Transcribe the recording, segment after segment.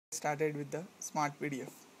Started with the Smart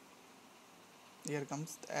PDF. Here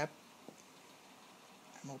comes the app.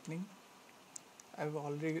 I'm opening. I've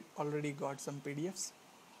already got some PDFs.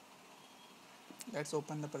 Let's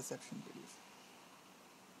open the Perception PDF.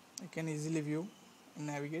 I can easily view and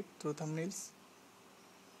navigate through thumbnails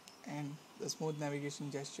and the smooth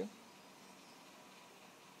navigation gesture.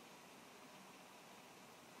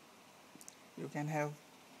 You can have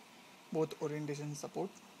both orientation support,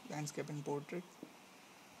 landscape and portrait.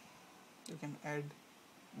 You can add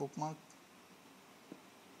bookmark.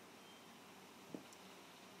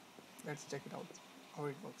 Let's check it out how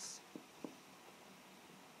it works.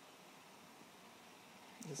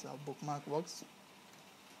 This is how bookmark works.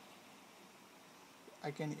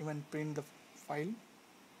 I can even print the file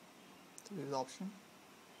through this option.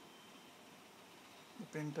 The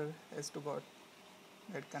printer has to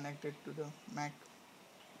get connected to the Mac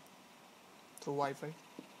through Wi-Fi.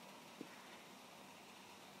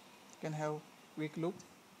 You can have quick look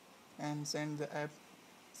and send the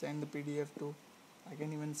PDF to, I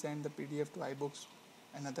can even send the PDF to iBooks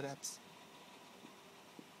and other apps.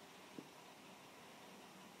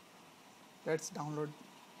 Let's download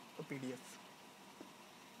a PDF.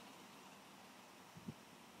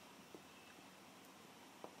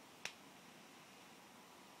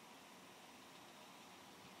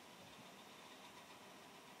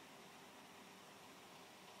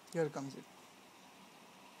 Here comes it.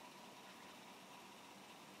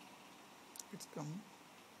 It's come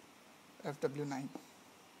FW9.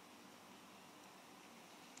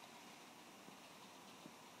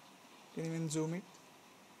 Can even zoom it.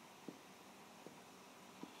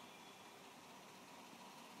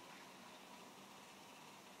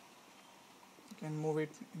 You can move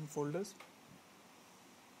it in folders.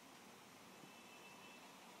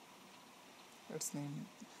 Let's name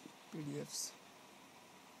it PDFs.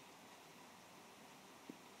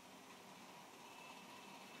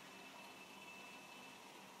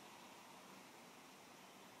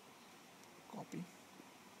 Copy.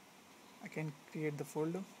 I can create the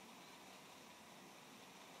folder.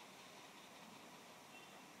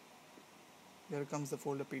 Here comes the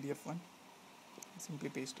folder PDF1. Simply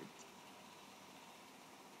paste it.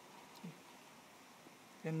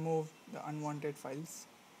 You can move the unwanted files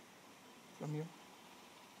from here.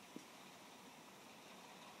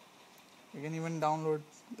 You can even download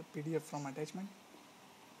the PDF from attachment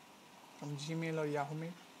from Gmail or Yahoo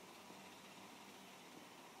Mail.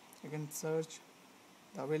 You can search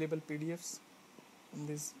the available PDFs from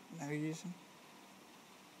this navigation.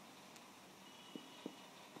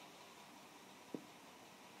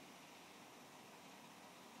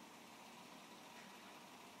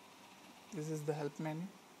 This is the help menu.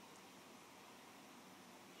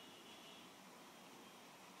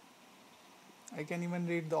 I can even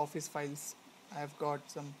read the office files. I have got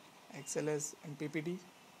some XLS and PPT.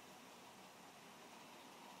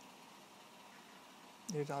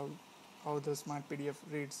 Here's how the Smart PDF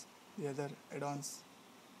reads the other add-ons.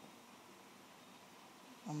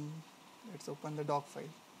 Let's open the doc file.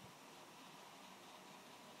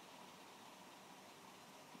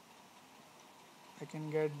 I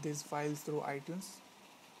can get these files through iTunes,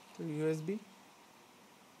 through USB.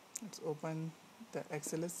 Let's open the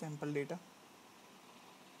XLS sample data.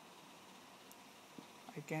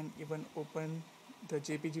 I can even open the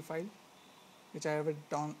JPG file which I have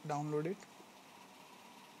downloaded.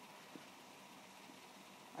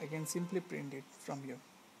 I can simply print it from here.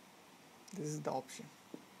 This is the option.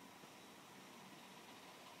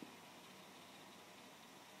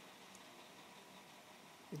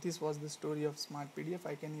 This was the story of Smart PDF.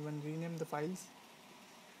 I can even rename the files.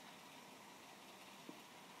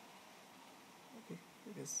 Okay,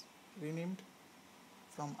 it is renamed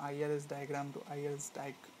from IRS diagram to IRS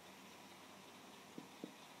diag.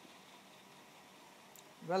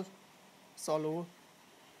 Well, it's all over.